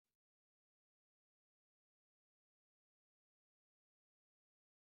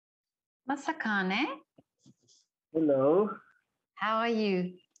Masakhane, Hello, how are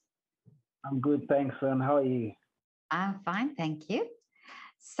you? I'm good, thanks. And how are you? I'm fine, thank you.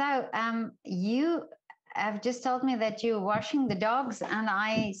 So, you have just told me that you're washing the dogs, and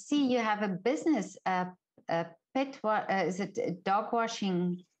I see you have a business, is it dog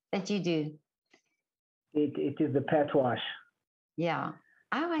washing that you do? It is the pet wash. Yeah.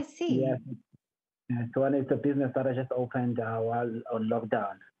 Oh, I Yes, see. so one is a business that I just opened while on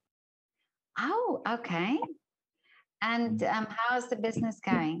lockdown. Oh, okay. And Mm. how's the business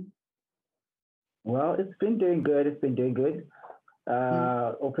going? Well, it's been doing good. It's been doing good.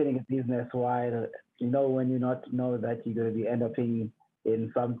 Mm, Opening a business while when you not know that you're going to be end up in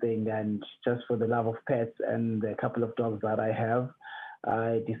something, and just for the love of pets and a couple of dogs that I have,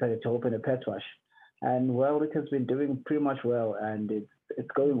 I decided to open a pet wash, and well, it has been doing pretty much well, and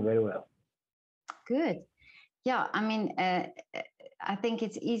it's going very well. good. Yeah, I mean, I think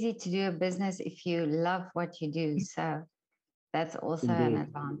it's easy to do a business if you love what you do. So that's also an Indeed,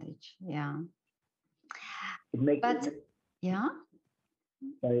 advantage. Yeah. it makes But yeah,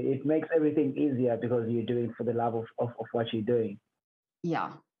 it makes everything easier because you're doing for the love of what you're doing.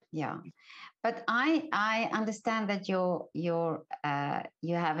 yeah, yeah. But I understand that you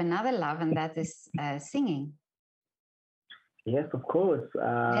have another love, and that is singing. Yes, of course.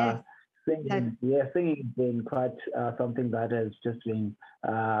 Yes. So Singing, yeah, singing has been quite something that has just been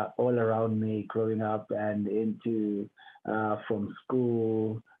all around me growing up and into from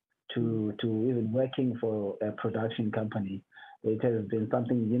school to even working for a production company. It has been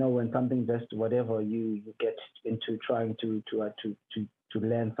something, when something just whatever you get into trying to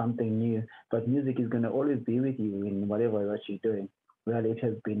learn something new, but music is going to always be with you in whatever that you're doing. Well, it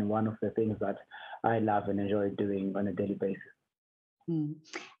has been one of the things that I love and enjoy doing on a daily basis. mm.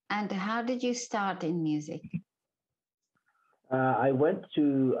 And how did you start in music? I went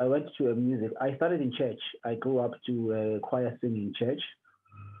to a music. I started in church. I grew up to a choir singing church,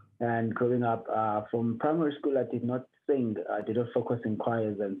 and growing up from primary school, I did not sing. I did not focus in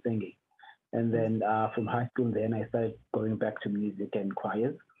choirs and singing. And Mm. then from high school, then I started going back to music and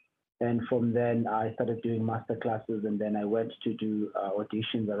choirs. And from then, I started doing master classes, and then I went to do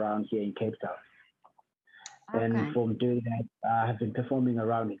auditions around here in Cape Town. And Okay. from doing that, I have been performing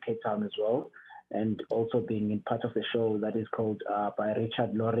around in Cape Town as well, and also being in part of the show that is called by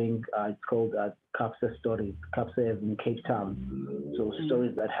Richard Loring. It's called Capsa Stories. Capsa is in Cape Town, so Mm.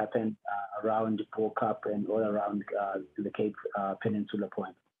 stories that happen around Port Cup and all around the Cape Peninsula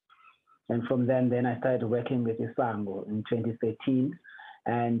Point. And from then I started working with Isango in 2013,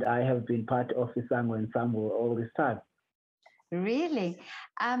 and I have been part of Isango Ensemble all this time. Really?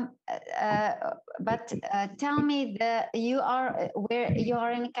 But tell me, the you are where you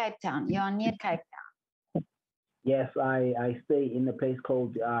are in Cape Town. You are near Cape Yes, I stay in a place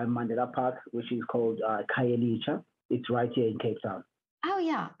called Mandela Park, which is called Khayelitsha. It's right here in Cape Town. Oh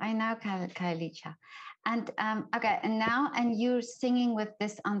yeah, I know Kailicha. And okay, and now and you're singing with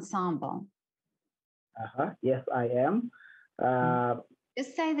this ensemble. Uh-huh. Yes, I am. Mm. Uh,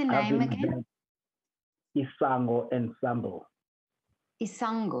 Just say the I've name been again. with Isango Ensemble.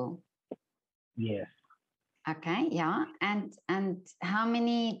 Isango. Yes. Okay, yeah. And how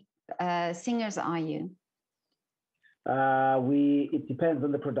many singers are you? It depends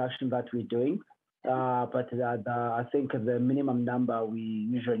on the production that we're doing. But I think the minimum number we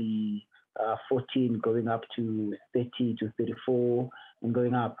usually 14 going up to 30 to 34 and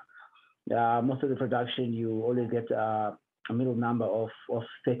going up. Most of the production, you always get a middle number of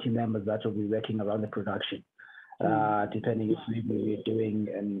 30 members that will be working around the production, Mm. depending if maybe we're doing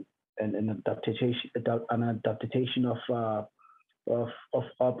an adaptation of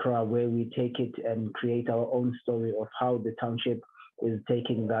opera where we take it and create our own story of how the township is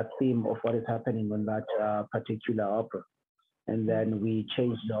taking that theme of what is happening on that particular opera. And Mm. then we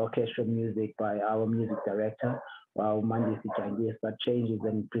change the orchestral music by our music director, Mandy Sichangies, that changes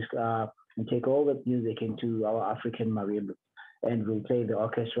and take all the music into our African marimbas, and we'll play the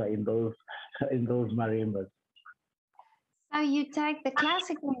orchestra in those in those marimbas. So you take the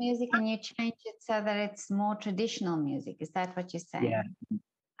classical music and you change it so that it's more traditional music. Is that what you're Yeah, saying?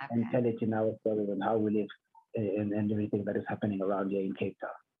 and Okay. tell it in our stories and how we live and everything that is happening around here in Cape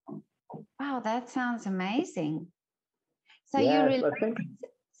Town. Wow, that sounds amazing. So you Yes, relate, I think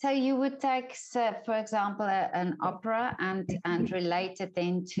so you would take, so, for example, an opera and relate it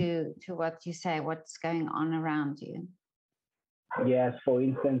then to what you say, what's going on around you. yes. For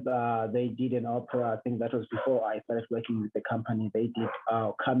instance, they did an opera. I think that was before I started working with the company. They did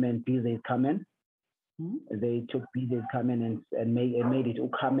Carmen, Please Carmen. Hmm? They took Please Carmen and made it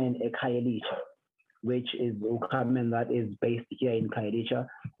Carmen Ekayelicha. which is Ukamen, that is based here in Khayelitsha,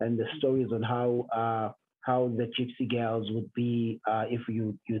 and the stories on how the gypsy girls would be if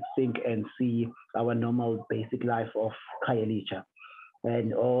you think and see our normal basic life of Khayelitsha.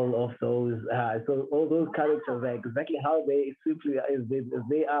 And all of those, so all those characters are exactly how they simply as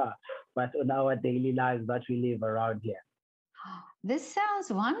they are, but on our daily lives that we live around here. This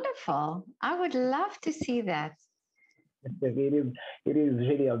sounds wonderful. I would love to see that. It is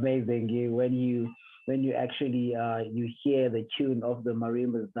really amazing when you actually you hear the tune of the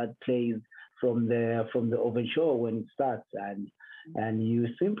marimbas that plays from the overture when it starts, and you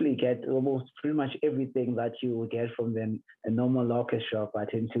simply get almost pretty much everything that you will get from a normal orchestra, but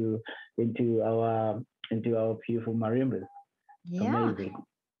into our beautiful marimbas. Yeah. Amazing.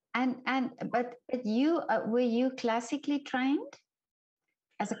 But you were you classically trained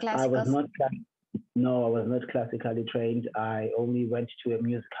as a I was classical? not no, I was not classically trained. I only went to a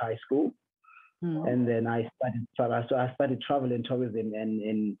music high school, Hmm. and then I started travel. So I started travel and tourism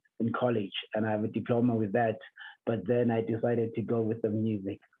in college, and I have a diploma with that. But then I decided to go with the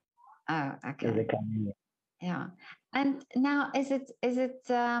music Oh, as a okay. career. Yeah. And now is it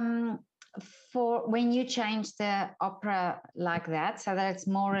for when you change the opera like that so that it's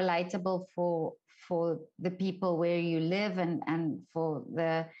more relatable for the people where you live and for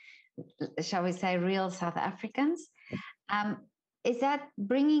the, shall we say, real South Africans? Um, is that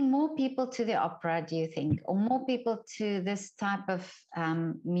bringing more people to the opera, do you think, or more people to this type of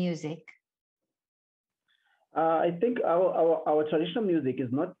music? I think our traditional music is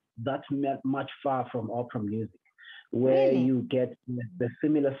not that much far from opera music, where Really? you get the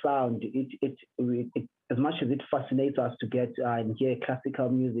similar sound. It as much as it fascinates us to get and hear classical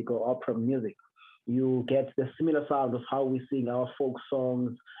music or opera music, you get the similar sound of how we sing our folk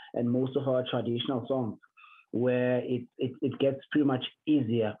songs and most of our traditional songs, where it gets pretty much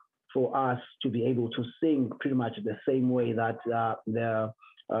easier for us to be able to sing pretty much the same way that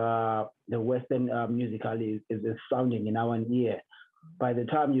the Western musical is sounding in our ear. By the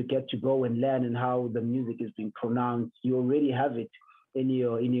time you get to go and learn and how the music is being pronounced, you already have it in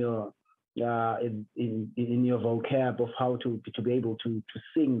your vocab of how to be able to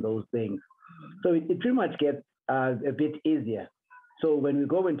sing those things. So it pretty much gets a bit easier. So when we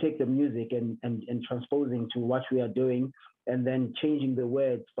go and take the music and transposing to what we are doing and then changing the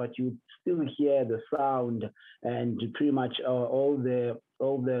words, but you still hear the sound and pretty much all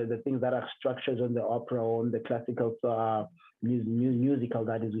the things that are structured on the opera or on the classical musical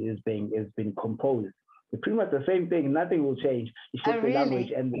that is being composed. It's pretty much the same thing. Nothing will change. It's Oh, just the language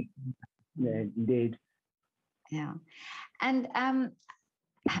really? and yeah, indeed. Yeah. And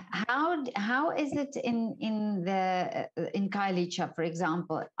how is it in Kailicha, for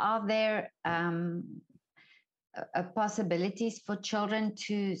example? Are there possibilities for children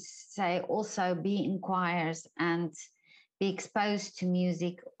to say also be in choirs and be exposed to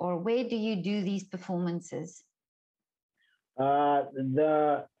music, or where do you do these performances?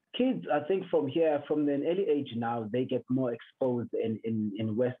 The kids, I think, from here, from an early age now, they get more exposed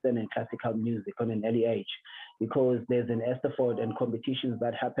in Western and classical music on an early age because there's an Esterford and competitions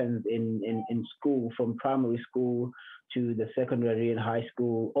that happens in school, from primary school to the secondary and high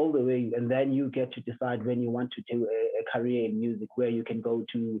school, all the way. And then you get to decide when you want to do a career in music, where you can go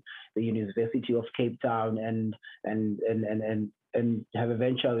to the University of Cape Town and have a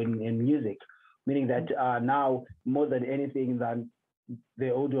venture in music, meaning that now more than anything than the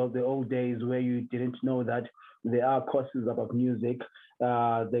old days where you didn't know that there are courses about music.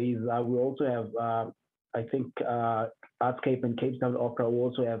 There is we also have I think Artscape and Cape Town Opera. We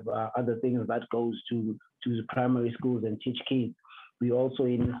also have other things that goes to the primary schools and teach kids. We also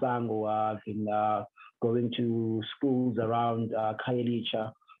in Sango have been going to schools around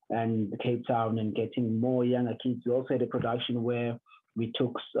Khayelitsha and Cape Town and getting more younger kids. We also had a production where we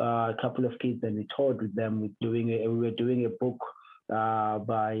took a couple of kids and we toured with them. We were doing a book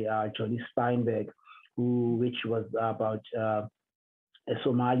by Johnny Steinberg, which was about a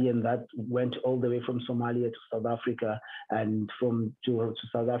Somalian that went all the way from Somalia to South Africa and to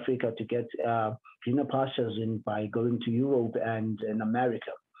South Africa to get greener pastures by going to Europe and in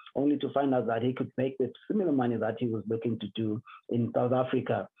America, only to find out that he could make the similar money that he was looking to do in South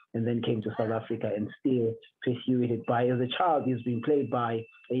Africa, and then came to South Africa and still pursued it. By as a child, he's been played by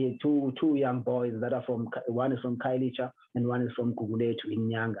two young boys that are one is from Kailicha and one is from Guguletu in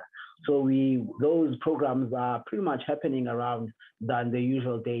Nyanga. So those programs are pretty much happening around than the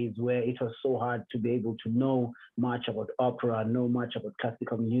usual days where it was so hard to be able to know much about opera, know much about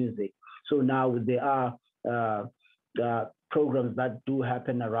classical music. So now there are programs that do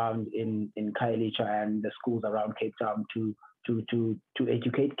happen around in Kailicha and the schools around Cape Town to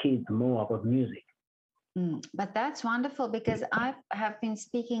educate kids more about music. But that's wonderful, because I have been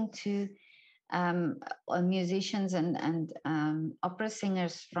speaking to musicians and opera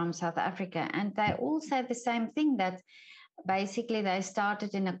singers from South Africa, and they all say the same thing, that basically they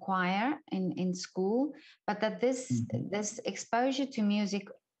started in a choir in school, but that this exposure to music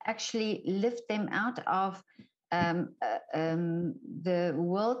actually lift them out of the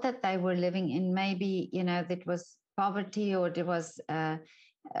world that they were living in. Maybe, that was poverty, or it was where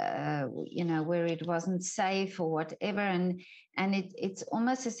it wasn't safe or whatever, and it's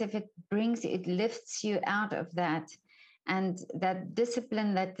almost as if it lifts you out of that. And that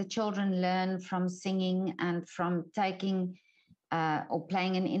discipline that the children learn from singing and from taking or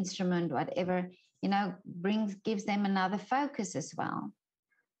playing an instrument, whatever, gives them another focus as well.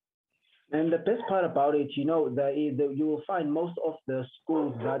 And the best part about it, you will find most of the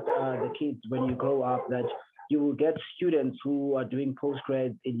schools that the kids, when you grow up, that you will get students who are doing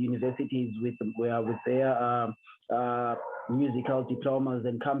postgrads in universities with their musical diplomas,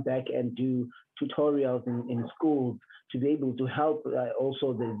 and come back and do tutorials in schools to be able to help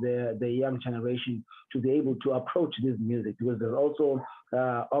also the young generation to be able to approach this music, because there's also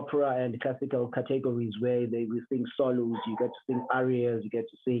opera and classical categories where they will sing solos, you get to sing arias, you get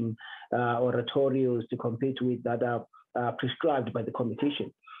to sing oratorios to compete with, that are prescribed by the competition.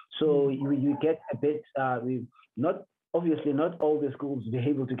 So you get a bit, not all the schools will be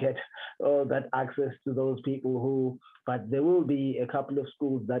able to get that access to those people but there will be a couple of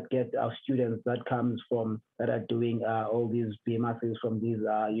schools that get our students that are doing all these BMSs from these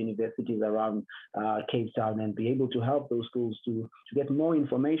universities around Cape Town, and be able to help those schools to get more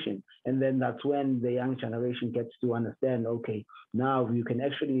information. And then that's when the young generation gets to understand, okay, now you can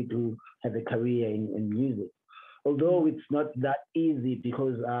actually have a career in music. Although it's not that easy,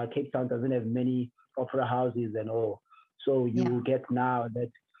 because Cape Town doesn't have many opera houses and all. So you will get now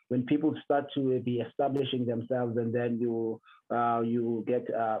that when people start to be establishing themselves, and then you get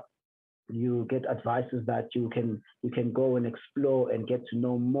advices that you can go and explore and get to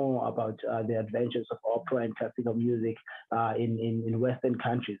know more about the adventures of opera and classical music in Western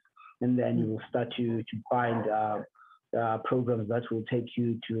countries. And then you will start to find programs that will take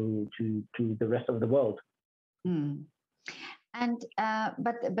you to the rest of the world. And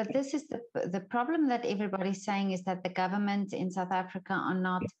but this is the problem that everybody's saying, is that the government in South Africa are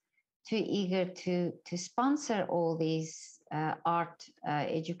not too eager to sponsor all these art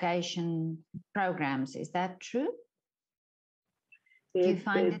education programs. Is that true? Do you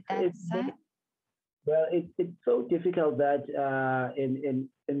find it that same? Well, it's so difficult that in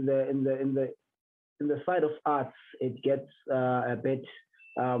the side of arts, it gets a bit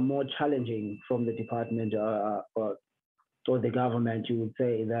more challenging from the department or the government. You would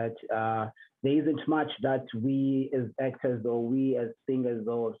say that there isn't much that we as actors, or we as singers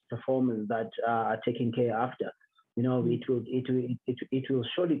or performers, that are taking care after. It will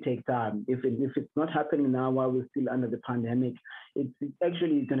surely take time. If it's not happening now while we're still under the pandemic, it's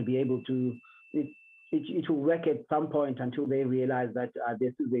actually going to be able to. It will work at some point until they realize that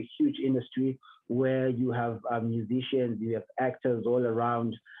this is a huge industry where you have musicians, you have actors all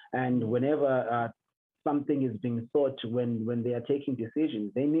around, and whenever something is being thought, when they are taking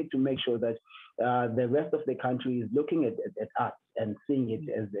decisions, they need to make sure that the rest of the country is looking at us and seeing it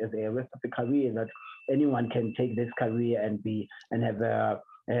as a rest of the career, that anyone can take this career and have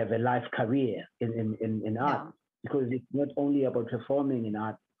a life career in art, because it's not only about performing in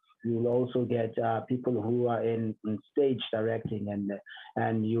art. You will also get people who are in stage directing,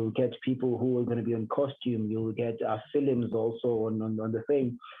 and you'll get people who are going to be on costume. You will get films also on the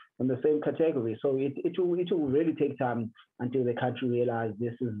same category. So it will really take time until the country realize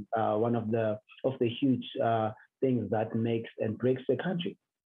this is one of the huge things that makes and breaks the country.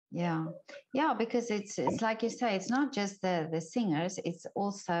 Yeah, because it's like you say, it's not just the singers, it's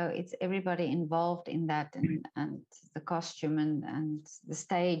everybody involved in that, and the costume and the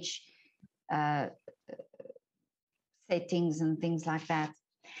stage settings and things like that.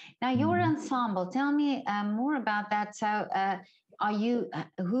 Now, your ensemble, tell me more about that. So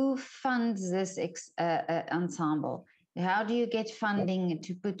who funds this ensemble? How do you get funding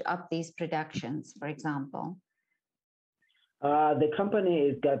to put up these productions, for example? The company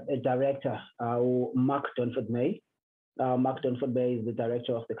has got a director, Mark Donford-May. Mark Donford-May is the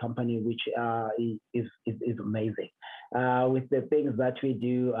director of the company, which is amazing. With the things that we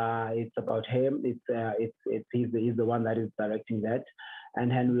do, it's about him. He's the one that is directing that. And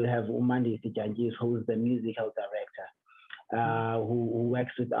then we'll have Umandi Sijangis, who is the musical director. who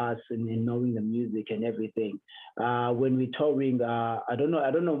works with us in knowing the music and everything. When we're touring, I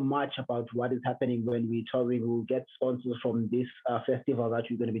don't know much about what is happening when we're touring. We'll get sponsors from this festival that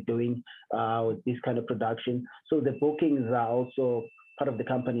we're going to be doing with this kind of production. So the bookings are also part of the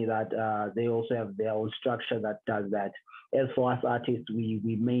company that they also have their own structure that does that. As for us artists,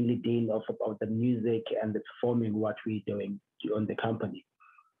 we mainly deal of the music and the performing what we're doing on the company.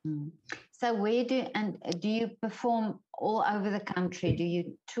 Mm. So do you perform all over the country? Do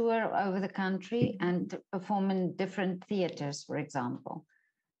you tour over the country and perform in different theaters, for example?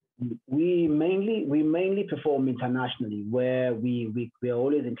 We mainly perform internationally, where we're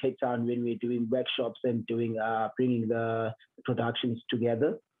always in Cape Town when we're doing workshops and doing bringing the productions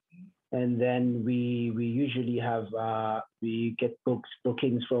together. And then we usually have we get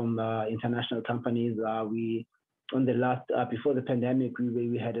bookings from international companies. We on the last before the pandemic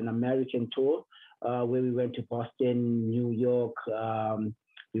we had an American tour where we went to Boston, New York,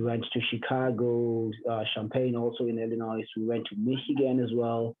 we went to Chicago, Champaign, also in Illinois. We went to Michigan as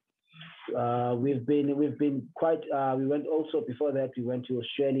well. We've been quite. We went also before that. We went to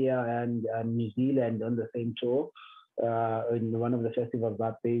Australia and New Zealand on the same tour in one of the festivals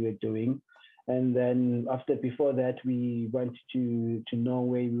that they were doing. And then before that, we went to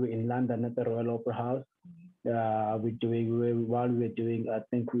Norway. We were in London at the Royal Opera House. I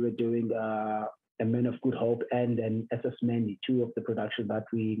think we were doing A Man of Good Hope and SS Mandy, two of the productions that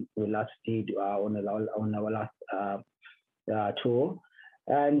we last did on our last tour.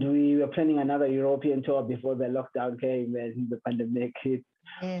 And we were planning another European tour before the lockdown came and the pandemic hit.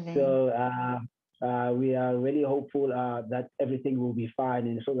 Really? So we are really hopeful that everything will be fine,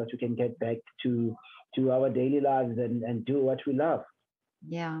 and so that we can get back to our daily lives and do what we love.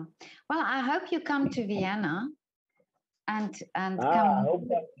 Yeah. Well, I hope you come to Vienna and come. I hope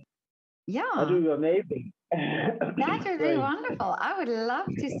that. Yeah. That would be amazing. That would be wonderful. I would love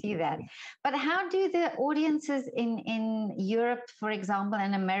to see that. But how do the audiences in Europe, for example,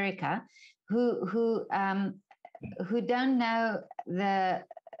 and America, who don't know the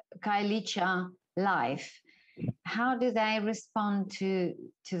Kailicha life, how do they respond to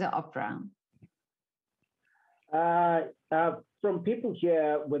the opera? From people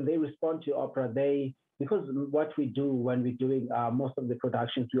here, when they respond to opera, because what we do when we're doing most of the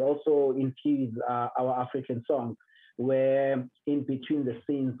productions, we also infuse our African songs, where in between the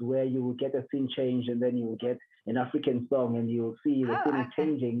scenes, where you will get a scene change and then you will get an African song, and you'll see the scene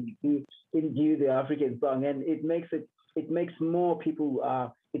changing into the African song, and it makes more people,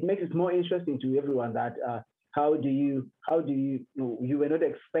 it makes it more interesting to everyone that how do you were not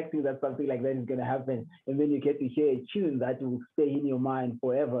expecting that something like that is going to happen, and then you get to hear a tune that will stay in your mind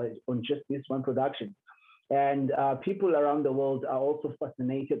forever on just this one production. And people around the world are also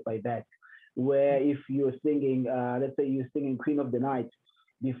fascinated by that, where if you're singing, let's say you're singing Queen of the Night,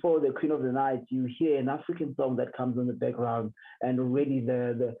 before the Queen of the Night, you hear an African song that comes on the background, and already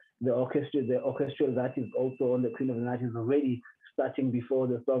the orchestra that is also on the Queen of the Night is already starting before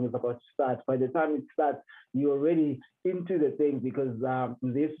the song is about to start. By the time it starts, you're already into the thing, because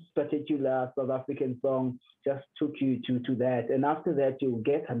this particular South African song just took you to that. And after that, you'll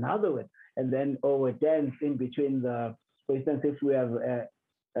get another one. And then a dance in between for instance, if we have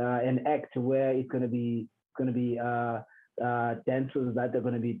an act where it's going to be dancers that are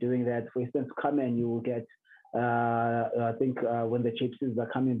going to be doing that. For instance, come and you will get, I think when the gypsies are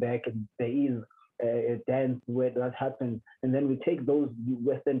coming back, and there is a dance where that happens, and then we take those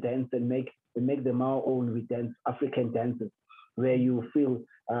Western dance and make them our own. We dance African dances, where you feel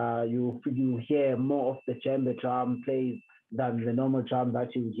you hear more of the djembe drum plays than the normal drum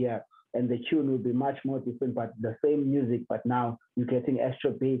that you hear, and the tune will be much more different, but the same music, but now you're getting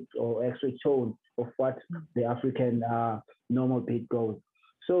extra beat or extra tone of what the African normal beat goes.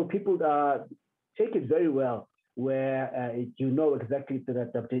 So people take it very well, where you know exactly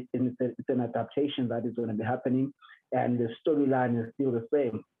it's an adaptation that is going to be happening, and the storyline is still the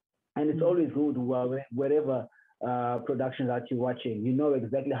same. And it's always good wherever production that you're watching, you know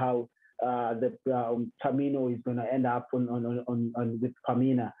exactly how the Tamino is going to end up on with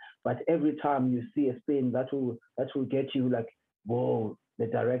Pamina. But every time you see a scene that will get you like, whoa, the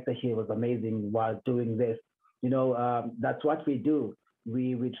director here was amazing while doing this. You know, that's what we do.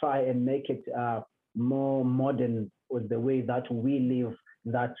 We try and make it more modern with the way that we live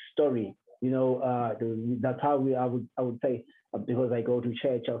that story. You know, that's how I would say, because I go to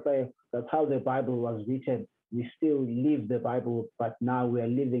church, I'll say that's how the Bible was written. We still live the Bible, but now we are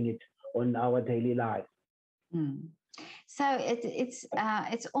living it on our daily life. Mm. So it's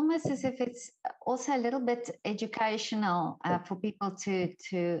almost as if it's also a little bit educational for people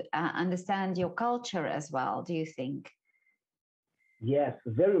to understand your culture as well. Do you think? Yes,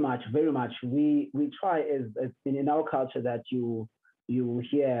 very much, very much. We try as in our culture that you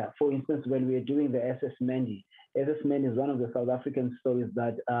hear, for instance, when we are doing the SS Mendi. SS Mendi is one of the South African stories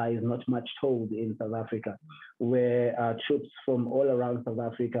that is not much told in South Africa, where troops from all around South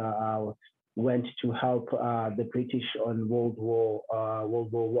Africa went to help the British on World War Two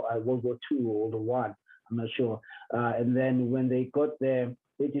or World War One. I'm not sure. And then when they got there,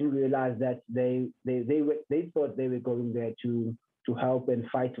 they didn't realize that they thought they were going there to help and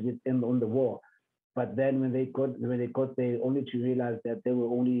fight with them on the war. But then when they got there, only to realize that they were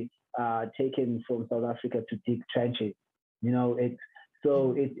only taken from South Africa to dig trenches. You know,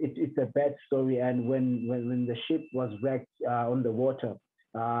 it's a bad story. And when the ship was wrecked on the water,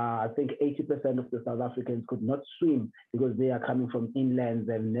 I think 80% of the South Africans could not swim because they are coming from inland.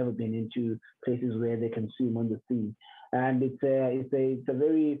 They've never been into places where they can swim on the sea, and it's a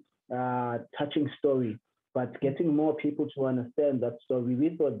very touching story. But getting more people to understand that story,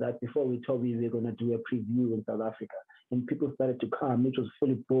 we thought that before we told we were going to do a preview in South Africa, and people started to come, it was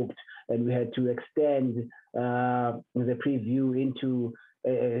fully booked, and we had to extend the preview into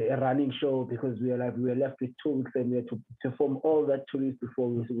a running show because we were left with 2 weeks and we had to perform all that 2 weeks before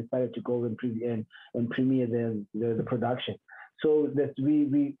we decided to go and premiere the production. So that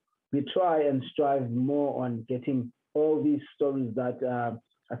we try and strive more on getting all these stories that are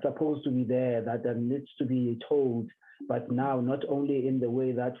supposed to be there, that needs to be told, but now not only in the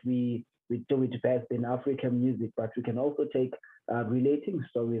way that we do it best in African music, but we can also take relating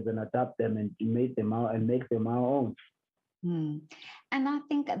stories and adapt them and make them our own. Mm. And I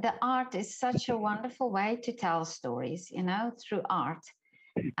think the art is such a wonderful way to tell stories, you know, through art,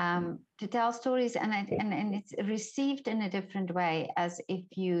 to tell stories, and it's received in a different way as if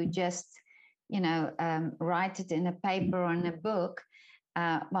you just, you know, write it in a paper or in a book.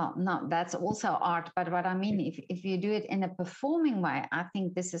 Well, no, that's also art. But what I mean, if you do it in a performing way, I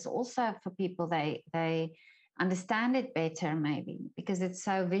think this is also for people, they understand it better maybe because it's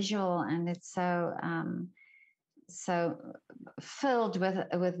so visual and it's so filled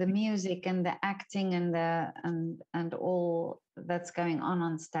with the music and the acting and and all that's going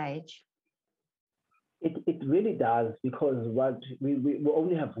on stage. It really does, because what we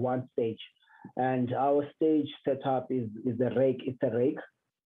only have one stage, and our stage setup is a rake. It's a rake,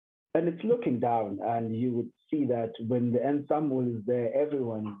 and it's looking down, and you would see that when the ensemble is there,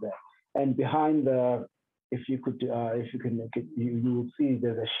 everyone is there, and behind the, if you can, you will see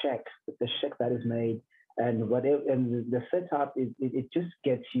there's a shack. It's a shack that is made, and whatever, and the setup is it just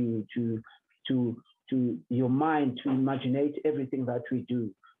gets you to your mind to imaginate everything that we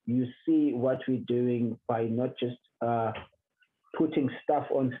do. You see what we're doing by not just putting stuff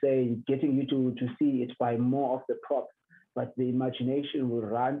on stage, getting you to see it by more of the props, but the imagination will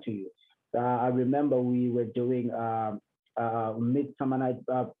run to you. I remember we were doing Midsummer Night,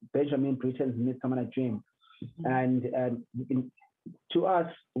 Benjamin Britten's Midsummer Night Dream, and to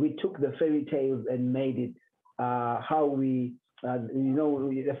us, we took the fairy tales and made it how we,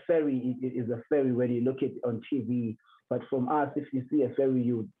 a fairy is a fairy when you look at it on TV. But from us, if you see a fairy,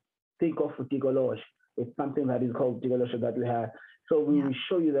 you think of Tigolosh. It's something that is called Tigolosh that we have. So we will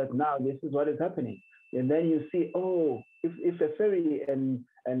show you that now this is what is happening. And then you see, oh, if a fairy and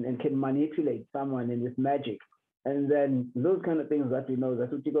can manipulate someone and with magic, and then those kind of things that we know,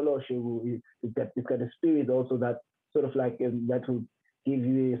 that Tigolosh it's got a spirit also that sort of like that will give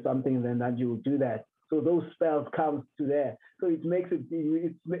you something, then that you will do that. So those spells come to there. So it makes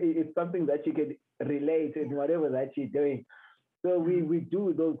it's something that you can relate in whatever that you're doing. So we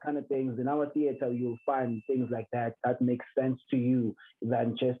do those kind of things in our theater. You'll find things like that makes sense to you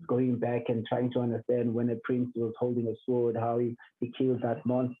than just going back and trying to understand when a prince was holding a sword, how he kills that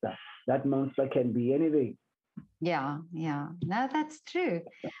monster. That monster can be anything. Yeah. No, that's true.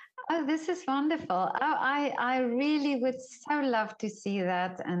 Oh, this is wonderful. Oh, I really would so love to see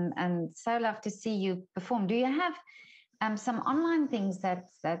that and so love to see you perform. Do you have some online things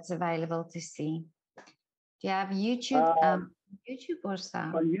that's available to see? Do you have YouTube? YouTube or so?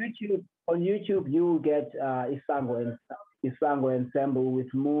 On YouTube, you will get Isango Ensemble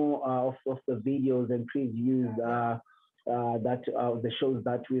with more of the videos and previews that the shows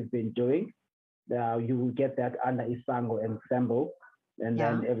that we've been doing. You will get that under Isango Ensemble, and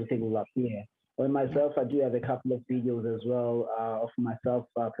then everything will appear. For myself, I do have a couple of videos as well of myself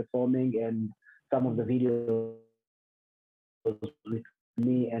performing, and some of the videos with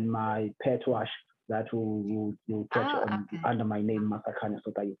me and my pet wash that will catch under my name, Masakhane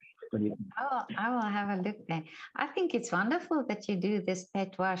Sotayisi. Oh, I will have a look there. I think it's wonderful that you do this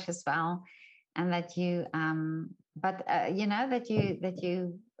pet wash as well, and that you, that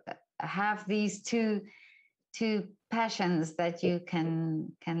you have these two two passions that you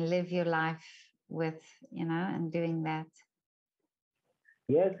can live your life with, and doing that.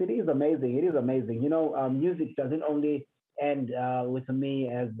 Yes, it is amazing. It is amazing. Music doesn't only end with me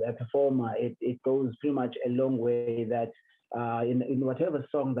as a performer. It goes pretty much a long way that in whatever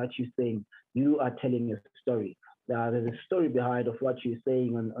song that you sing, you are telling a story. There's a story behind of what you're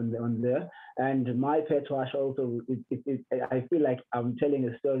saying on there. And my pet wash also, I feel like I'm telling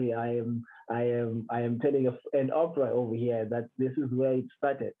a story. I am telling an opera over here that this is where it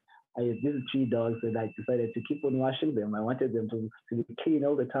started. These are three dogs, and I decided to keep on washing them. I wanted them to be clean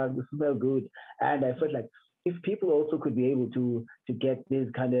all the time, to smell good, and I felt like if people also could be able to get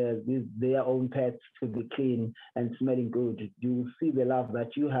their own pets to be clean and smelling good, you will see the love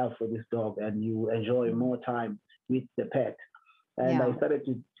that you have for this dog, and you enjoy more time with the pet. And I started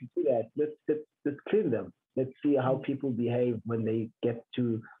to do that. Let's clean them. Let's see how people behave when they get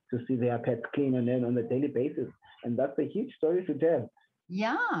to see their pets clean and then on a daily basis. And that's a huge story to tell.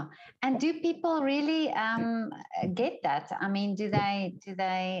 Yeah. And do people really get that? I mean, do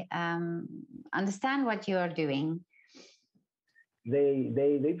they understand what you are doing? They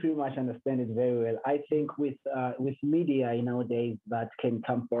pretty much understand it very well. I think with media nowadays that can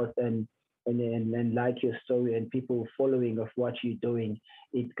come forth and like your story and people following of what you're doing,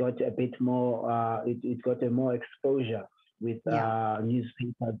 it got a bit more. It got a more exposure with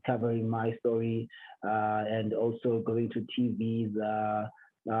newspapers covering my story and also going to TVs,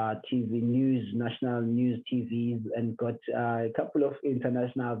 TV news, national news TVs, and got a couple of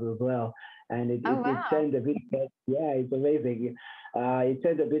internationals as well. And it turned a bit better. Yeah, it's amazing. It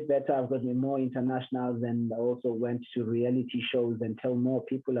turned a bit better. I've got more internationals and also went to reality shows and tell more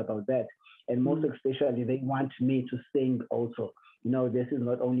people about that. And most especially, they want me to sing also. This is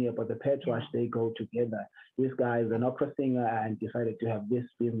not only about the pet wash, they go together. This guy is an opera singer and decided to have this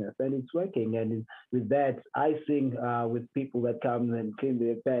business, and it's working. And with that, I sing with people that come and clean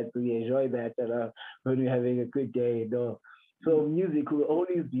their pets. We enjoy that when we're having a good day. So music will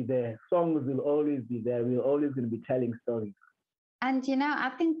always be there. Songs will always be there. We're always going to be telling stories. And,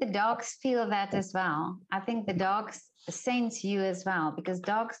 I think the dogs feel that as well. I think the dogs sense you as well, because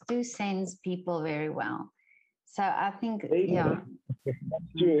dogs do sense people very well. So I think,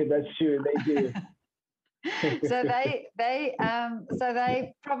 That's true. They do. So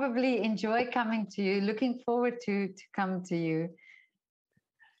they probably enjoy coming to you, looking forward to come to you.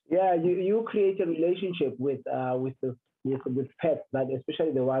 Yeah, you create a relationship with pets, that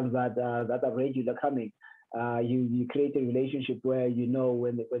especially the ones that are regular coming. You create a relationship where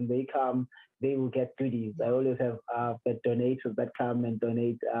when they come, they will get goodies. I always have the donators that come and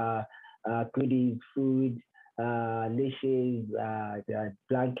donate goodies, food, leashes,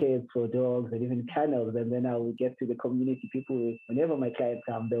 blankets for dogs, and even kennels. And then I will get to the community people. Whenever my clients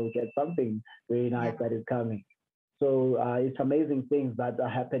come, they will get something very nice that is coming. So it's amazing things that are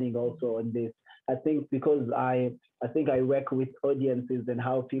happening also on this. I think because I think I work with audiences and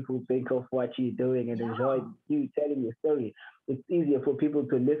how people think of what you're doing and enjoy you telling your story. It's easier for people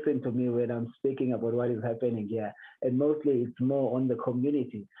to listen to me when I'm speaking about what is happening here. And mostly it's more on the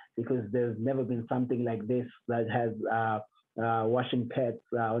community because there's never been something like this that has washing pets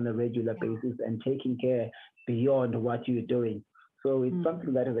on a regular basis and taking care beyond what you're doing. So it's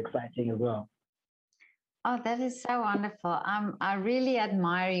something that is exciting as well. Oh, that is so wonderful. I really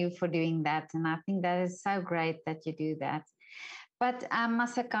admire you for doing that. And I think that is so great that you do that. But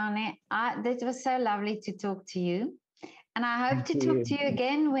Masakhane, that was so lovely to talk to you. And I hope to talk to you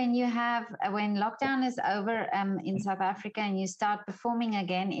again when lockdown is over in South Africa and you start performing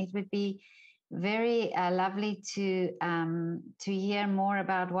again. It would be very lovely to hear more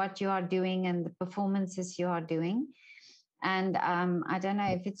about what you are doing and the performances you are doing. And I don't know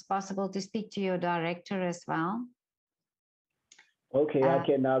if it's possible to speak to your director as well. Okay,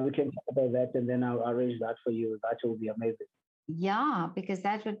 we can talk about that and then I'll arrange that for you. That will be amazing. Yeah, because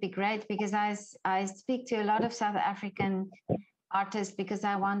that would be great, because I speak to a lot of South African artists because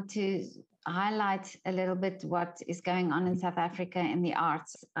I want to highlight a little bit what is going on in South Africa in the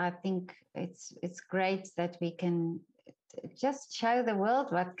arts. I think it's great that we can just show the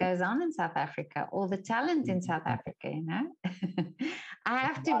world what goes on in South Africa, all the talent in South Africa, I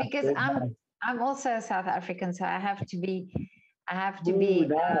have to, because I'm also a South African, so I have to be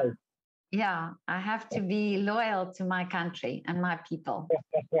nice. I have to be loyal to my country and my people.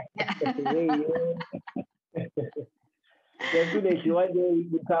 Definitely, one day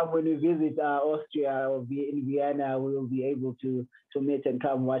we come when we visit Austria or be in Vienna, we will be able to meet and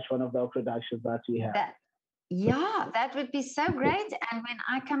come watch one of our productions that we have. That would be so great. And when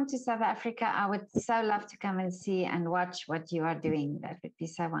I come to South Africa, I would so love to come and see and watch what you are doing. That would be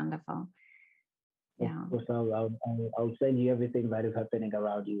so wonderful. Yeah. Of course, I'll send you everything that is happening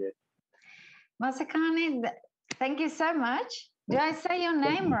around you. Masakhane, thank you so much. Did I say your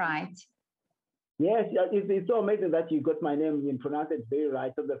name right? Yes, it's so amazing that you got my name and pronounced it very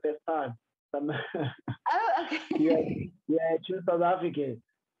right for the first time. Oh, okay. Yeah, true South African.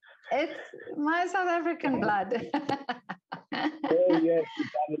 It's my South African blood. Oh, yes.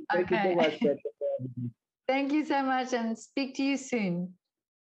 Thank you so much, Petra. Thank you so much and speak to you soon.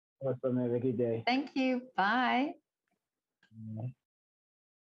 Awesome. Have a good day. Thank you. Bye. Yeah.